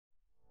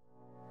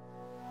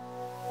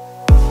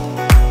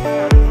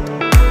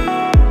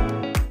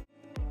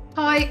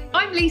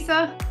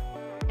Lisa.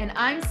 And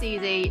I'm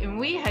Suzy, and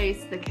we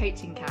host the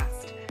Coaching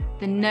Cast,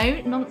 the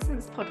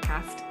no-nonsense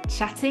podcast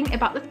chatting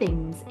about the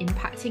things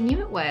impacting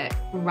you at work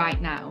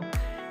right now,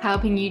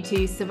 helping you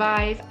to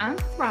survive and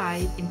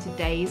thrive in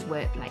today's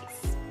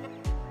workplace.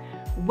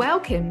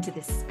 Welcome to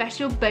this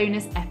special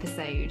bonus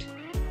episode,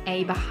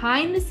 a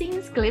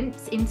behind-the-scenes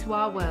glimpse into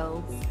our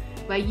worlds,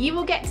 where you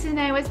will get to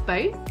know us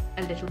both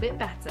a little bit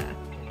better.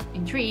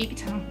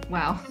 Intrigued?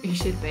 Well, you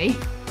should be.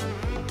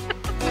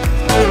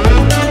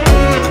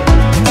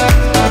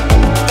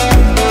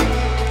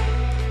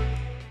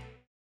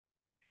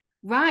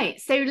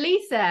 Right, so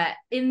Lisa,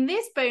 in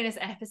this bonus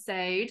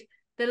episode,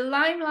 the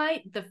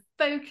limelight, the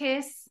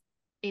focus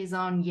is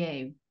on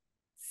you.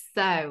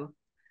 So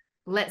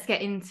let's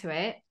get into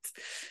it.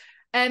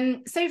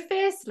 So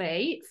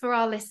firstly, for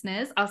our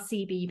listeners, our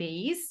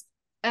CBBs,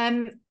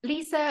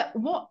 Lisa,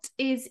 what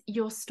is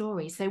your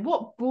story? So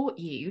what brought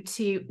you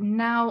to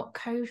now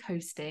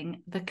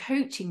co-hosting the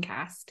Coaching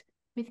Cast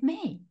with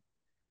me?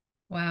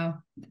 Wow,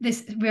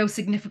 this real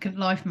significant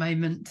life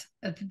moment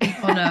of the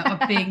honour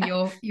of being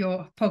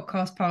your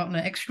podcast partner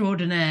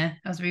extraordinaire,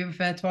 as we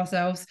refer to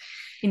ourselves.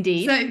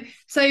 Indeed.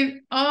 So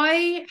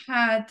I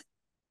had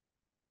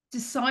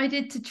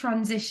decided to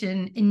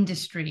transition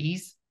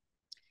industries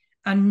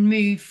and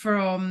move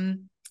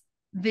from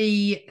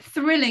the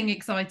thrilling,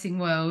 exciting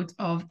world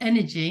of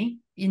energy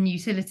in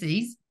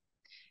utilities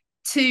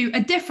to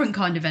a different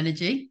kind of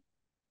energy,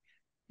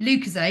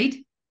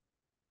 Lucozade,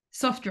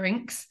 soft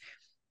drinks.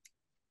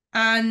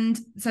 And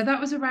so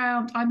that was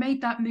I made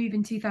that move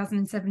in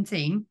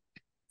 2017.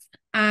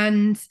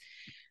 And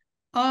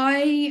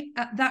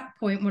at that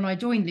point, when I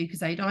joined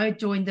Lucozade, I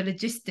joined the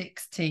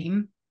logistics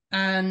team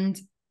and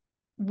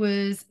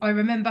I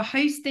remember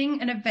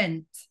hosting an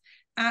event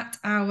at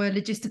our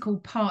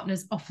logistical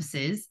partners'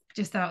 offices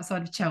just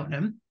outside of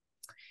Cheltenham.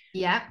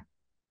 Yeah.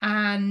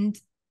 And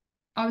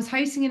I was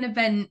hosting an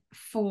event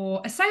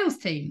for a sales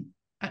team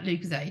at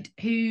Lucozade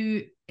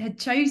who had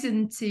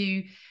chosen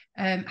to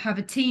have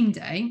a team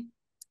day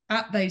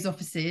at those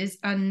offices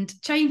and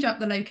change up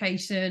the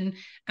location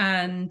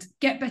and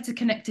get better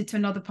connected to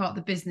another part of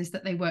the business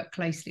that they work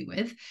closely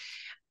with.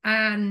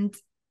 And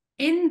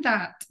in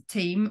that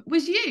team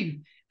was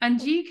you,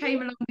 and you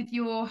came along with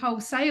your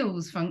whole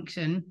sales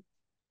function.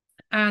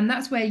 And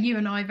that's where you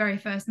and I very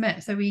first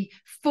met. So we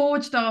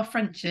forged our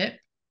friendship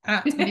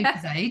at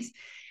Lucozade.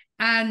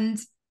 And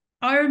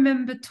I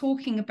remember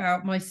talking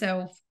about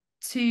myself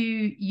to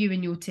you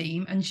and your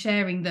team and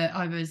sharing that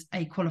I was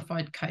a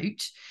qualified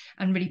coach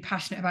and really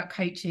passionate about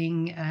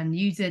coaching and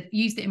used it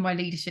in my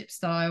leadership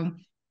style,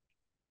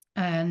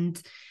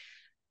 and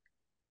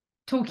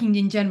talking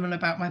in general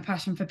about my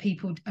passion for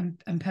people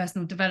and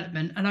personal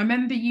development. And I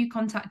remember you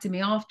contacting me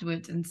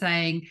afterwards and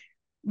saying,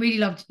 really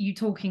loved you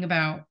talking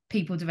about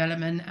people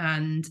development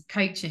and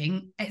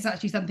coaching. It's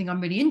actually something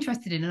I'm really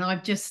interested in. And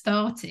I've just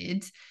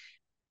started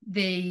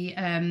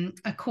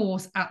a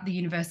course at the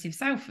University of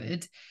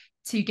Salford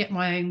to get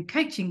my own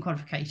coaching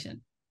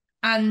qualification.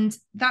 And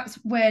that's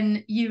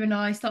when you and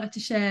I started to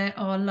share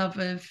our love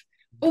of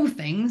all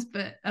things,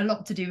 but a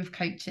lot to do with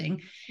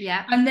coaching.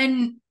 Yeah. And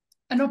then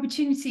an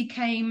opportunity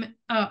came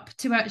up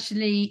to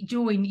actually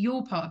join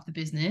your part of the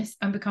business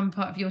and become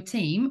part of your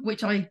team,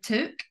 which I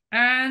took.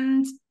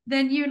 And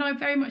then you and I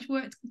very much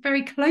worked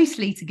very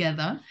closely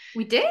together.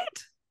 We did.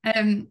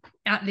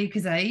 At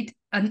Lucozade.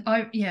 And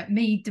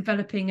me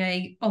developing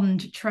a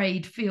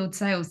on-trade field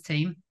sales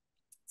team.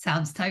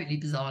 Sounds totally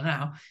bizarre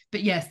now,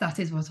 but yes, that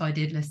is what I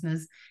did,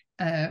 listeners,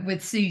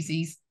 with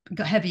Suzy's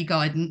heavy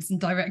guidance and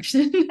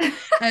direction,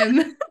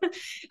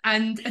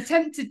 and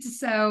attempted to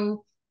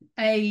sell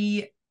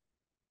a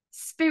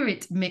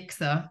spirit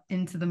mixer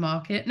into the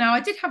market. Now,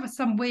 I did have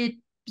some weird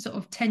sort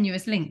of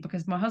tenuous link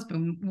because my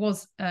husband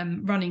was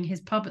running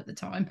his pub at the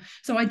time.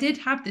 So I did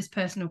have this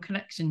personal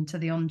connection to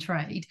the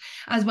on-trade,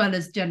 as well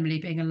as generally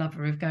being a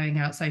lover of going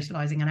out,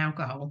 socialising and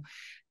alcohol.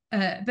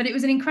 But it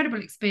was an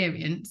incredible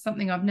experience,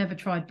 something I've never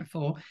tried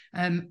before.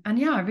 And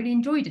yeah, I really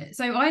enjoyed it.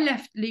 So I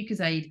left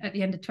Lucozade at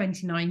the end of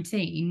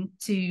 2019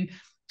 to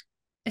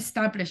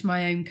establish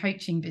my own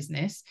coaching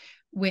business,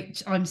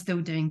 which I'm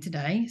still doing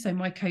today. So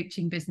my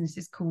coaching business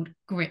is called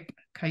GRIP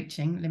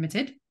Coaching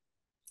Ltd.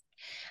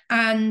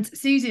 And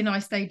Suzy and I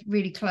stayed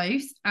really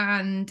close.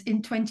 And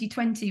in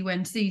 2020,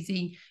 when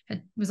Suzy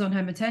was on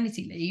her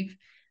maternity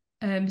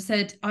leave,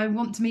 said, I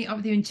want to meet up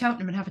with you in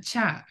Cheltenham and have a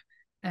chat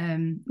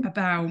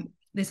about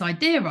this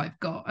idea I've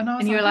got. And I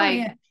was like,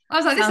 yeah. I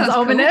was like, this sounds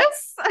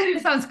ominous. Cool.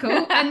 This sounds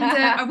cool.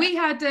 And we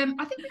had, I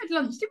think we had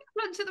lunch. Did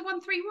we have lunch at the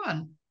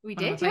 131? We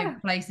did, yeah.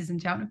 Places in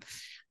Cheltenham.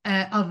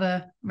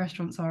 Other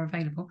restaurants are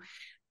available.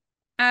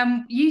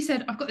 You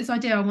said, I've got this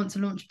idea. I want to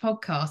launch a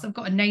podcast. I've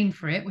got a name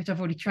for it, which I've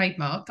already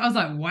trademarked. I was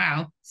like,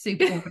 wow,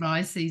 super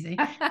organised, Suzy.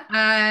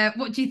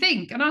 What do you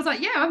think? And I was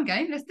like, yeah, I'm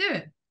game. Let's do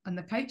it. And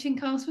the Coaching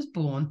Cast was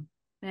born.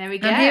 There we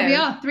go. And here we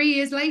are 3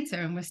 years later,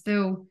 and we're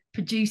still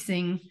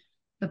producing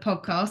the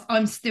podcast.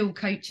 I'm still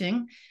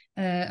coaching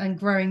and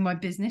growing my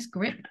business,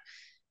 GRIP.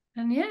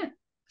 And yeah,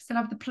 still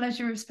have the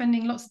pleasure of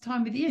spending lots of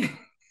time with you.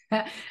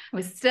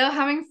 We're still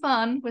having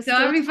fun. We're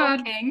still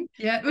talking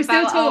Yeah, we're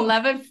about still our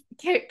love of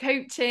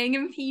coaching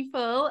and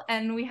people,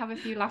 and we have a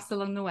few laughs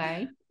along the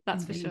way.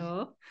 That's Indeed. for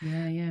sure.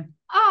 Yeah.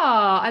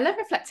 Oh, I love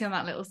reflecting on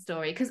that little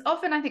story, because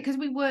often I think, because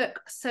we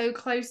work so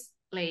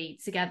closely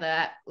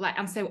together, like,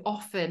 and so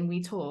often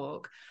we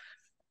talk,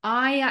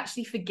 I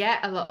actually forget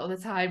a lot of the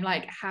time,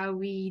 like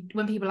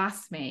when people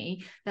ask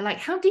me, they're like,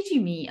 how did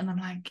you meet? And I'm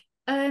like,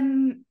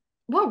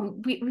 well,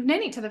 we've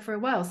known each other for a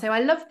while. So I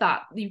love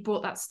that you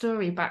brought that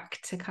story back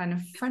to kind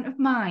of front of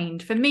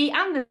mind for me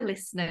and the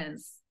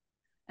listeners.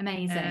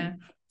 Amazing.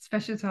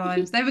 Special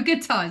times. They were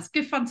good times,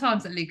 good fun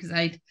times at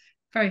Lucozade.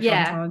 Very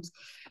fun times.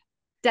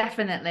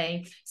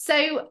 Definitely.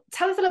 So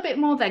tell us a little bit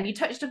more then. You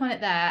touched upon it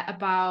there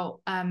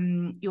about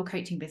your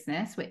coaching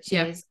business, which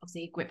is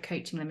obviously GRIP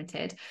Coaching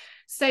Ltd.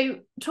 So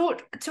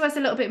talk to us a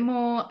little bit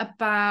more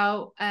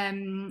about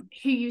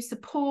who you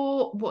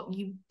support, what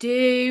you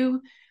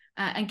do,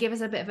 and give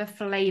us a bit of a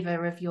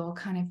flavour of your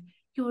kind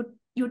of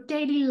your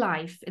daily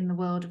life in the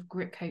world of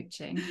GRIP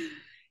coaching.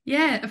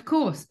 Yeah, of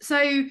course.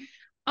 So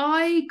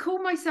I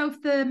call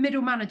myself the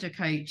middle manager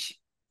coach.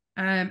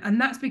 And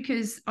that's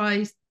because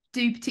I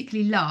do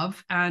particularly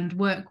love and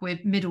work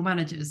with middle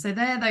managers. So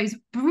they're those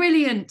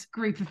brilliant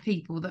group of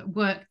people that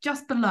work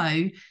just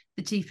below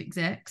the chief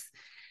execs,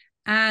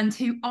 and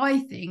who I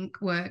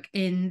think work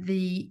in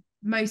the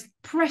most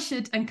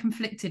pressured and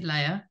conflicted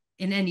layer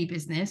in any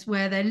business,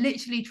 where they're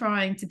literally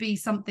trying to be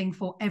something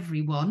for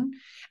everyone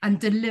and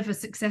deliver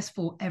success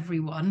for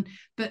everyone,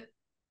 but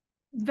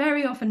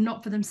very often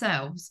not for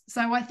themselves.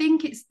 So I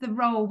think it's the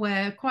role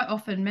where quite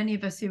often many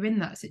of us who are in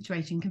that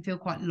situation can feel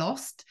quite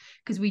lost,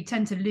 because we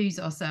tend to lose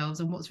ourselves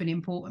and what's really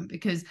important,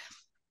 because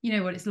you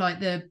know what it's like,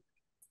 the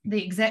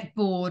exec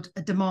board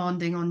are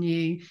demanding on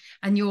you,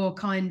 and you're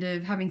kind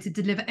of having to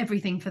deliver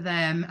everything for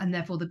them and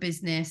therefore the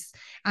business,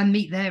 and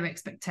meet their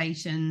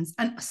expectations.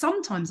 And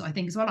sometimes I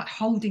think as well, like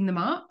holding them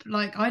up.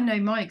 Like, I know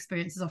my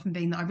experience has often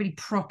been that I really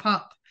prop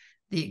up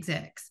the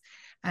execs,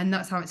 and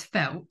that's how it's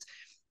felt.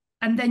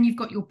 And then you've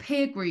got your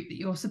peer group that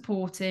you're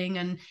supporting.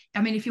 And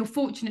I mean, if you're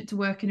fortunate to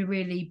work in a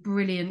really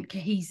brilliant,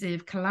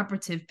 cohesive,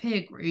 collaborative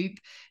peer group,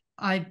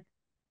 I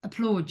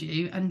applaud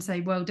you and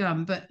say well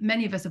done. But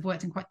many of us have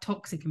worked in quite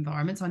toxic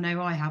environments, I know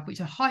I have,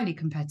 which are highly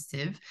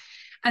competitive.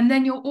 And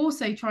then you're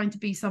also trying to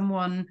be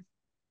someone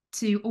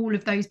to all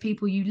of those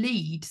people you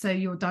lead, so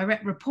your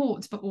direct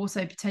reports, but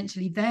also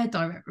potentially their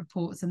direct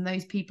reports and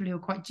those people who are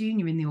quite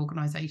junior in the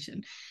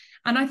organization.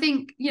 And I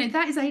think, you know,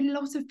 that is a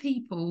lot of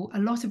people, a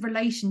lot of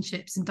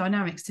relationships and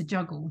dynamics to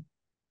juggle,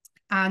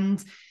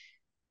 and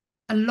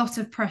a lot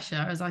of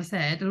pressure, as I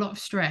said, a lot of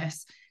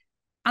stress.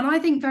 And I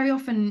think very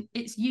often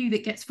it's you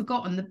that gets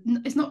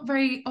forgotten. It's not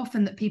very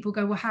often that people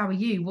go, well, how are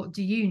you? What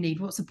do you need?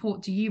 What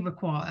support do you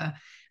require?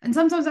 And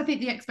sometimes I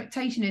think the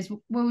expectation is,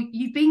 well,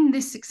 you've been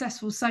this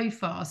successful so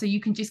far, so you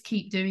can just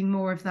keep doing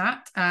more of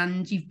that.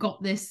 And you've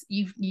got this,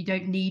 you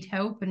don't need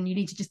help, and you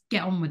need to just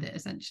get on with it,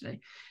 essentially.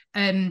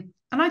 And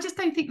I just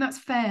don't think that's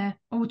fair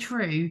or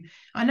true.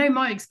 I know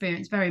my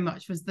experience very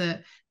much was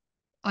that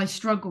I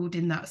struggled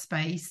in that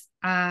space,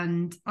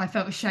 and I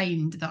felt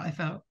ashamed that I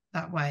felt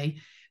that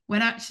way,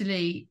 when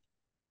actually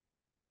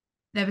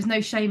there was no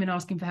shame in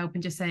asking for help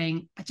and just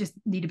saying, I just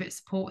need a bit of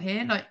support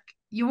here. Like,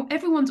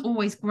 everyone's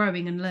always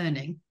growing and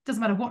learning.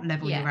 Doesn't matter what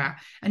level you're at,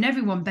 and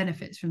everyone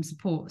benefits from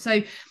support.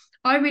 So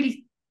I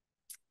really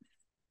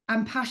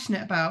am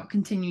passionate about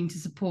continuing to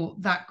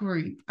support that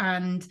group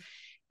and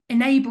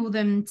enable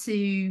them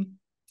to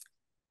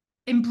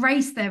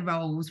embrace their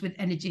roles with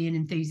energy and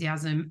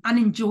enthusiasm and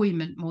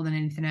enjoyment more than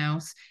anything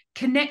else,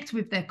 connect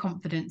with their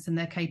confidence and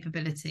their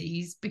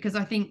capabilities, because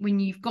I think when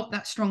you've got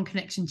that strong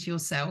connection to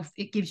yourself,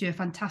 it gives you a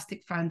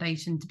fantastic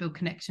foundation to build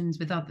connections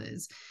with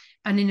others.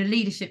 And in a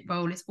leadership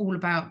role, it's all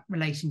about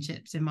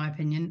relationships, in my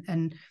opinion.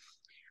 And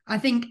I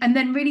think, and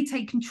then really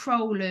take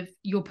control of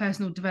your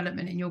personal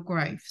development and your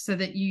growth, so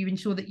that you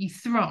ensure that you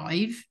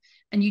thrive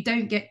and you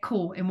don't get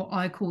caught in what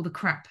I call the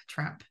crap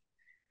trap.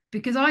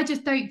 Because I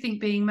just don't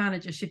think being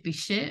manager should be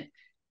shit,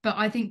 but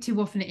I think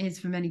too often it is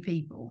for many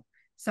people.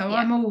 So yeah.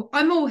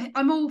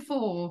 I'm all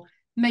for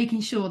making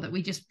sure that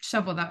we just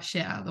shovel that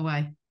shit out of the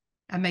way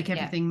and make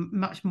everything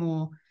much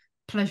more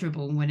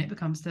pleasurable when it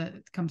comes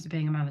to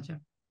being a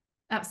manager.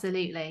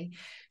 Absolutely.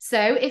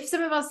 So if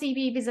some of our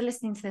CVs are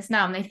listening to this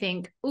now and they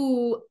think,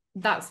 oh,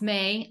 that's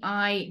me,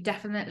 I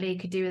definitely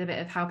could do with a bit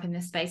of help in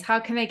this space, how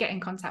can they get in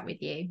contact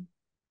with you?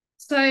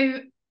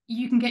 So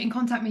you can get in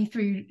contact with me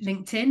through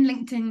LinkedIn.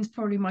 LinkedIn's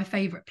probably my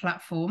favorite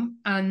platform,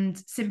 and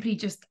simply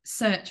just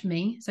search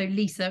me. So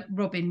Lisa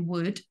Robyn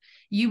Wood,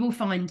 you will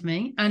find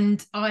me.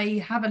 And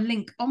I have a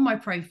link on my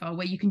profile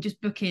where you can just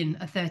book in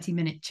a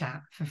 30-minute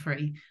chat for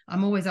free.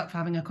 I'm always up for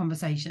having a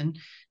conversation.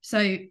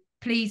 So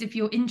please, if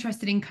you're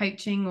interested in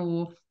coaching,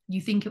 or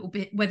you think it will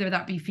be, whether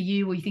that be for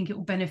you or you think it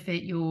will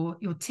benefit your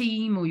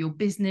team or your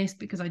business,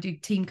 because I do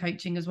team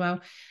coaching as well,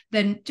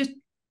 then just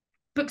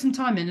book some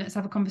time in. Let's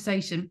have a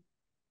conversation.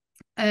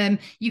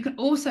 You can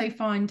also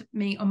find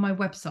me on my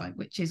website,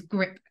 which is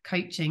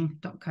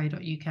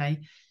gripcoaching.co.uk.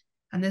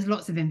 And there's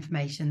lots of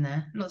information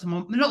there, lots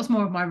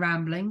more of my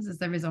ramblings as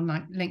there is on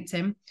like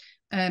LinkedIn.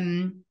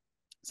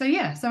 So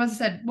as I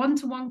said,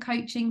 one-to-one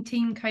coaching,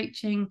 team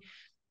coaching,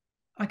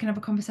 I can have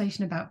a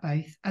conversation about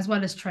both, as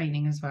well as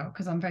training as well,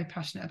 because I'm very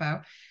passionate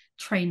about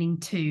training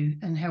too,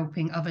 and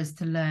helping others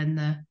to learn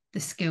the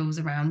skills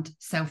around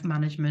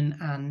self-management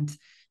and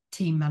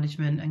team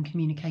management and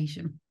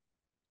communication.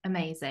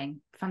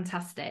 Amazing.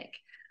 Fantastic.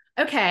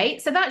 Okay,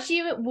 so that's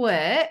you at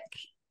work,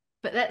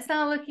 but let's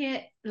now look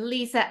at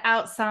Lisa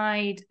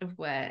outside of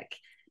work.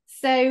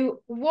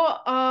 So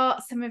what are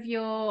some of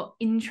your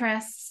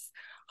interests,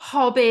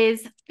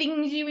 hobbies,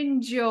 things you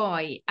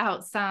enjoy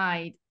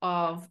outside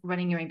of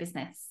running your own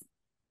business?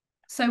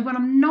 So when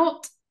I'm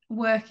not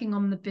working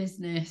on the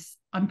business,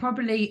 I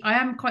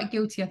am quite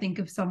guilty, I think,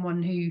 of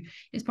someone who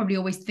is probably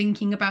always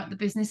thinking about the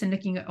business and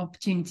looking at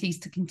opportunities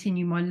to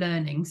continue my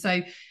learning.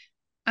 So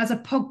as a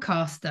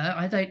podcaster,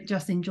 I don't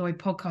just enjoy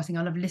podcasting,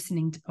 I love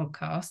listening to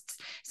podcasts.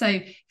 So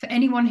for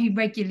anyone who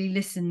regularly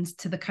listens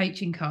to the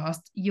Coaching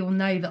Cast, you'll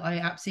know that I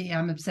absolutely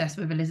am obsessed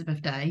with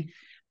Elizabeth Day.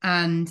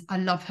 And I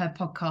love her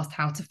podcast,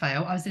 How to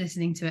Fail. I was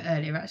listening to it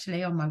earlier,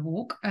 actually, on my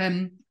walk.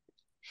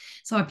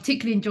 So I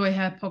particularly enjoy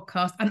her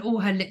podcast and all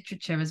her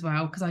literature as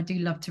well, because I do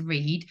love to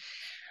read.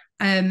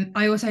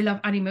 I also love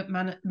Annie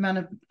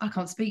McManus's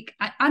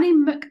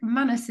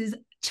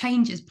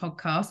Changes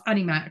podcast,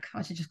 Annie Mac.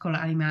 I should just call it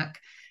Annie Mac.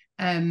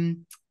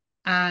 And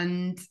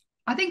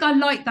I think I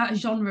like that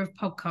genre of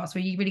podcast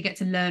where you really get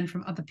to learn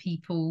from other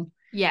people.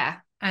 Yeah.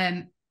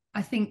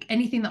 I think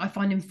anything that I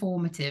find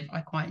informative,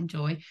 I quite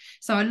enjoy.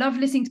 So I love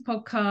listening to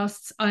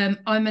podcasts. I'm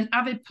an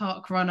avid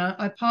park runner.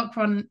 I park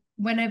run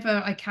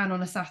whenever I can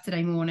on a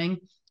Saturday morning.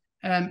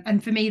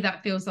 And for me,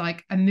 that feels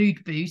like a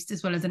mood boost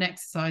as well as an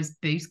exercise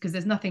boost, because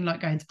there's nothing like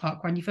going to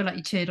park run. You feel like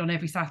you cheered on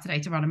every Saturday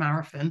to run a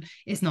marathon.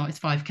 It's not, it's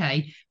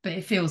 5K, but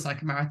it feels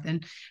like a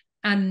marathon.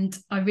 And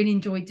I really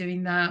enjoy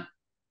doing that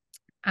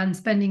and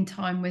spending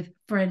time with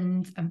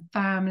friends and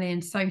family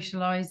and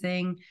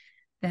socializing.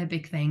 They're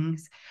big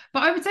things.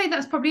 But I would say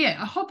that's probably it.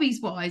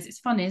 Hobbies wise, it's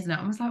funny, isn't it?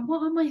 I was like,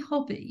 what are my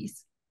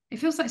hobbies? It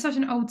feels like such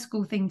an old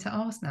school thing to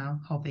ask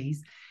now,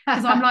 hobbies.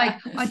 Because I'm like,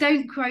 I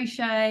don't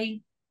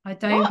crochet. I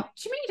don't. What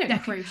do you mean you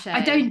don't crochet?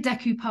 I don't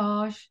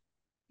decoupage.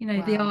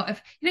 Wow. The art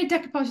of,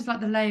 decoupage is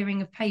like the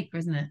layering of paper,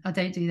 isn't it? I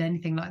don't do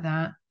anything like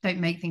that. Don't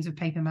make things with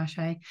paper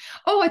mache.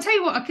 Oh, I tell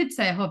you what, I could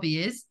say a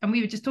hobby is, and we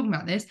were just talking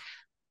about this,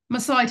 my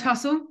side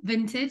hustle,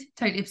 Vinted,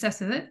 totally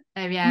obsessed with it.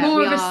 Oh yeah,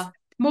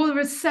 more of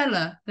a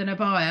seller than a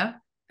buyer.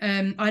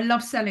 I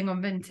love selling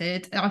on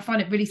Vinted. I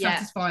find it really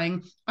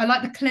satisfying. I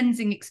like the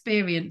cleansing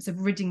experience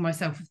of ridding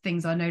myself of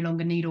things I no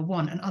longer need or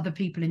want, and other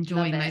people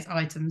enjoying those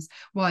items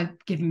while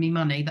giving me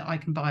money that I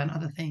can buy on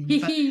other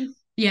things. But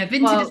yeah,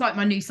 Vinted is like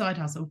my new side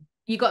hustle.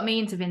 You got me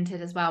into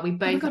Vinted as well. We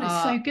both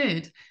it's so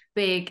good.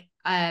 Big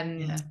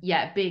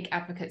big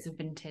advocates of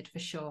Vinted for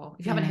sure.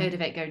 If you haven't heard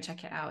of it, go and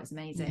check it out. It's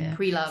amazing.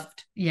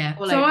 Pre-loved. Yeah.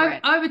 So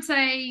I would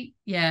say,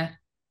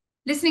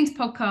 listening to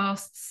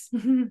podcasts,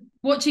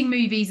 watching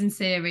movies and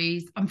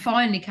series. I'm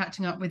finally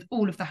catching up with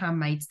all of The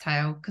Handmaid's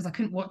Tale, because I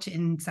couldn't watch it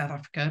in South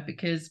Africa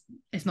because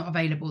it's not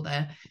available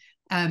there.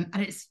 And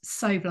it's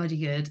so bloody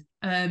good.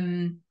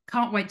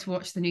 Can't wait to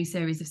watch the new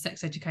series of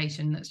Sex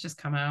Education that's just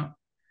come out.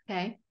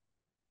 Okay.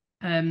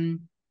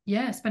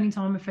 Spending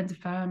time with friends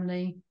and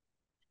family.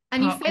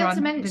 And you failed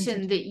to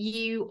mention that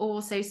you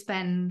also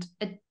spend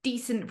a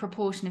decent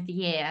proportion of the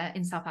year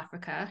in South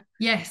Africa.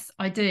 Yes,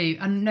 I do.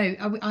 And no,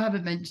 I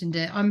haven't mentioned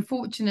it. I'm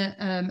fortunate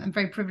and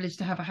very privileged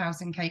to have a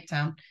house in Cape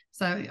Town.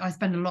 So I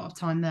spend a lot of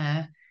time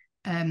there.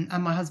 And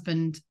my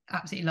husband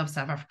absolutely loves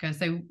South Africa.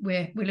 So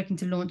we're looking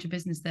to launch a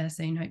business there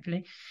soon,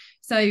 hopefully.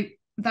 So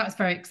that's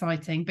very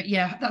exciting. But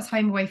yeah, that's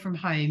home away from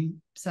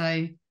home.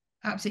 So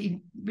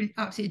absolutely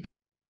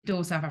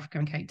adore South Africa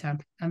and Cape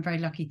Town. I'm very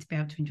lucky to be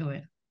able to enjoy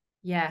it.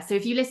 Yeah, so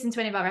if you listen to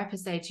any of our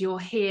episodes, you'll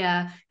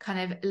hear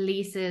kind of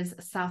Lisa's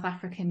South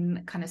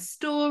African kind of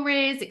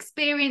stories,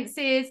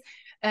 experiences,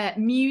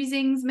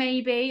 musings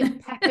maybe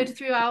peppered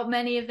throughout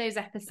many of those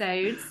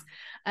episodes,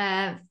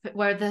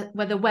 where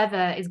the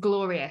weather is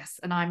glorious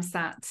and I'm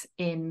sat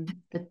in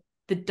the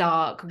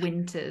dark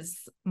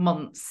winters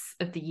months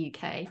of the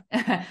UK.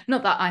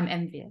 Not that I'm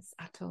envious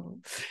at all.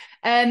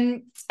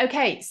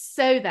 Okay,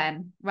 so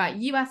then, right,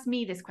 you asked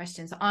me this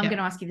question, so I'm going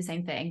to ask you the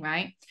same thing,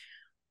 right?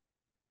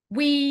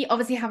 We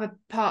obviously have a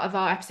part of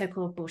our episode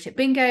called Bullshit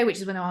Bingo,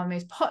 which is one of our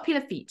most popular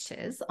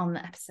features on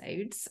the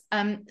episodes.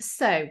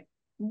 So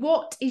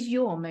what is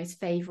your most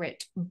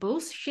favourite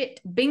bullshit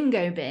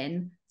bingo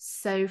bin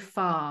so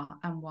far,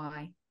 and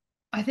why?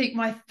 I think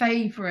my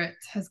favourite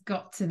has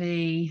got to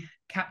be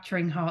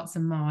capturing hearts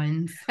and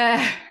minds.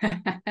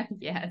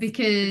 Yes,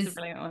 because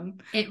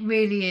it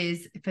really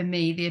is, for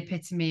me, the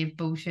epitome of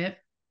bullshit.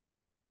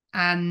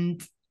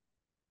 And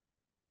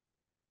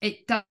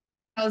it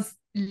does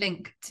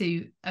link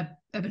to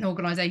an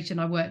organisation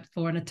I worked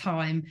for in a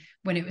time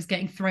when it was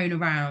getting thrown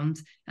around,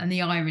 and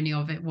the irony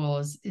of it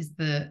is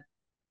that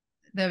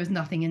there was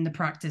nothing in the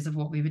practice of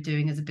what we were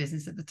doing as a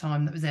business at the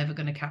time that was ever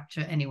going to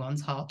capture anyone's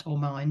heart or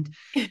mind.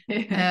 But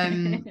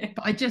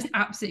I just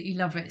absolutely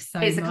love it so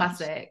much. It's a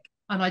classic.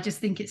 and I just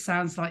think it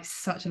sounds like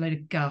such a load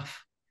of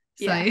guff.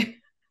 So Yeah.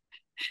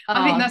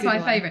 I think that's my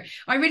one. favorite.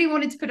 I really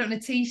wanted to put it on a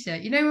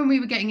t-shirt. You know, when we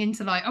were getting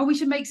into like, oh, we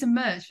should make some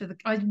merch for the,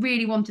 I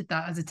really wanted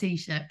that as a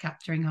t-shirt,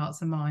 capturing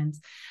hearts and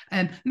minds.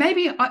 I'd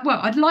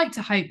like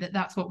to hope that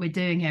that's what we're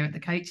doing here at the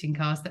Coaching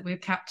Cast, that we're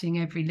capturing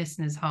every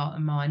listener's heart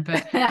and mind.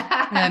 But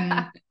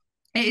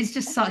it is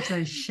just such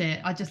a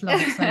shit. I just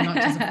love it so much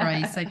as a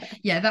phrase. So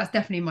yeah, that's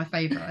definitely my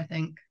favorite, I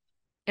think.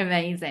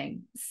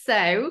 Amazing.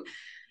 So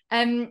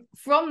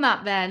from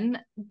that then,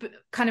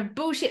 kind of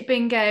bullshit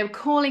bingo,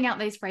 calling out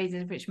those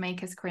phrases which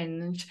make us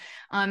cringe,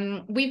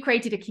 we've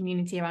created a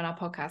community around our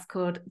podcast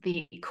called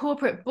the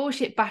Corporate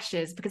Bullshit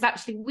Bashers, because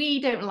actually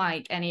we don't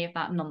like any of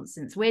that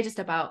nonsense. We're just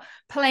about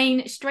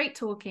plain straight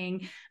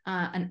talking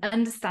and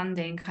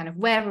understanding kind of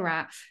where we're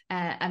at,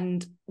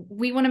 and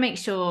we want to make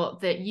sure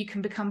that you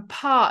can become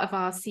part of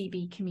our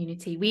CB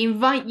community. We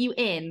invite you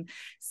in.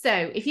 So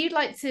if you'd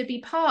like to be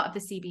part of the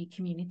CB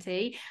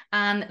community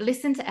and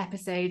listen to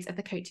episodes of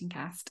the Coaching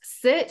Cast,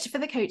 search for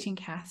the Coaching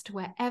Cast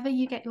wherever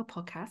you get your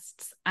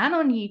podcasts, and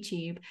on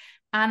YouTube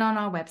and on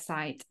our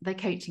website,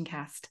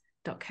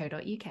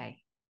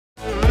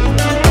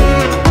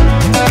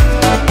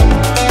 thecoachingcast.co.uk.